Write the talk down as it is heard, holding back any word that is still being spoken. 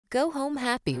Go home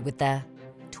happy with the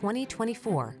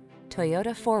 2024 Toyota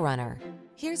 4Runner.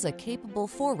 Here's a capable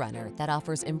 4Runner that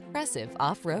offers impressive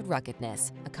off-road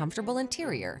ruggedness, a comfortable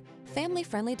interior,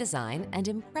 family-friendly design, and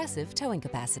impressive towing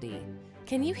capacity.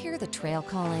 Can you hear the trail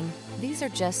calling? These are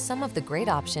just some of the great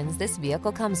options this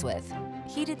vehicle comes with: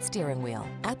 heated steering wheel,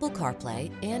 Apple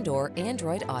CarPlay and/or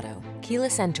Android Auto,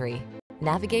 keyless entry,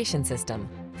 navigation system,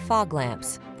 fog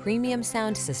lamps, premium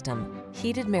sound system,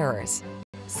 heated mirrors,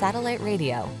 satellite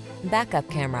radio, backup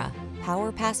camera,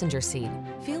 power passenger seat.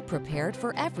 Feel prepared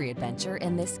for every adventure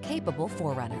in this capable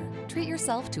 4Runner. Treat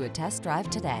yourself to a test drive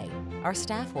today. Our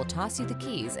staff will toss you the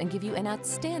keys and give you an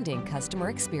outstanding customer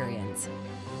experience.